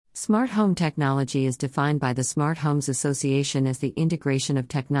Smart home technology is defined by the Smart Homes Association as the integration of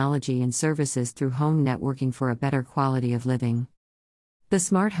technology and services through home networking for a better quality of living. The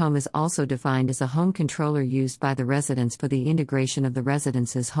smart home is also defined as a home controller used by the residents for the integration of the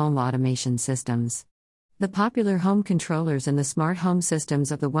residence's home automation systems. The popular home controllers and the smart home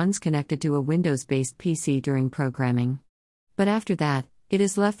systems are the ones connected to a Windows-based PC during programming. But after that, it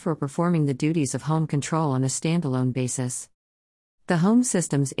is left for performing the duties of home control on a standalone basis. The home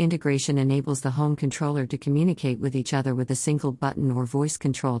system's integration enables the home controller to communicate with each other with a single button or voice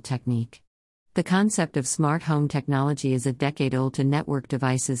control technique. The concept of smart home technology is a decade old to network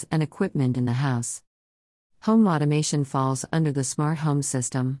devices and equipment in the house. Home automation falls under the smart home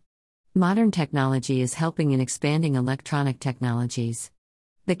system. Modern technology is helping in expanding electronic technologies.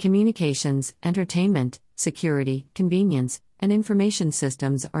 The communications, entertainment, security, convenience, and information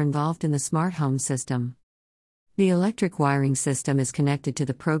systems are involved in the smart home system. The electric wiring system is connected to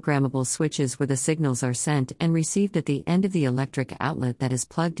the programmable switches where the signals are sent and received at the end of the electric outlet that is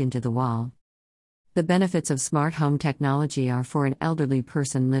plugged into the wall. The benefits of smart home technology are for an elderly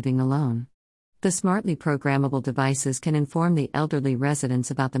person living alone. The smartly programmable devices can inform the elderly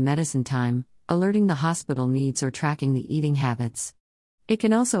residents about the medicine time, alerting the hospital needs or tracking the eating habits. It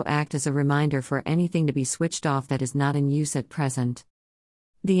can also act as a reminder for anything to be switched off that is not in use at present.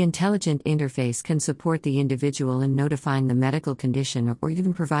 The intelligent interface can support the individual in notifying the medical condition or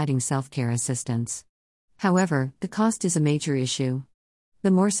even providing self-care assistance. However, the cost is a major issue.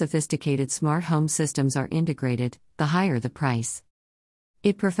 The more sophisticated smart home systems are integrated, the higher the price.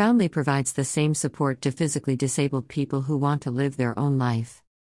 It profoundly provides the same support to physically disabled people who want to live their own life.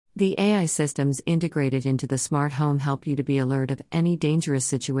 The AI systems integrated into the smart home help you to be alert of any dangerous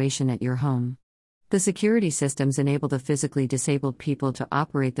situation at your home. The security systems enable the physically disabled people to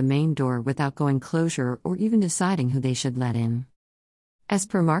operate the main door without going closure or even deciding who they should let in. As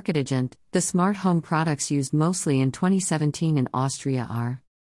per MarketAgent, the smart home products used mostly in 2017 in Austria are: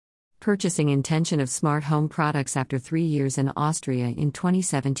 purchasing intention of smart home products after 3 years in Austria in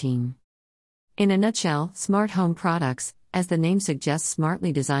 2017. In a nutshell, smart home products, as the name suggests,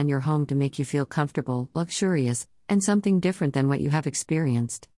 smartly design your home to make you feel comfortable, luxurious, and something different than what you have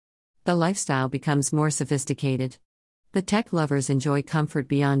experienced. The lifestyle becomes more sophisticated. The tech lovers enjoy comfort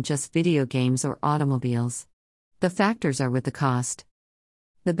beyond just video games or automobiles. The factors are with the cost.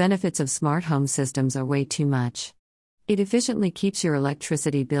 The benefits of smart home systems are way too much. It efficiently keeps your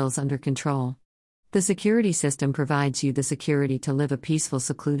electricity bills under control. The security system provides you the security to live a peaceful,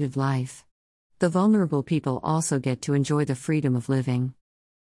 secluded life. The vulnerable people also get to enjoy the freedom of living.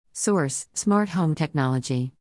 Source: Smart Home Technology.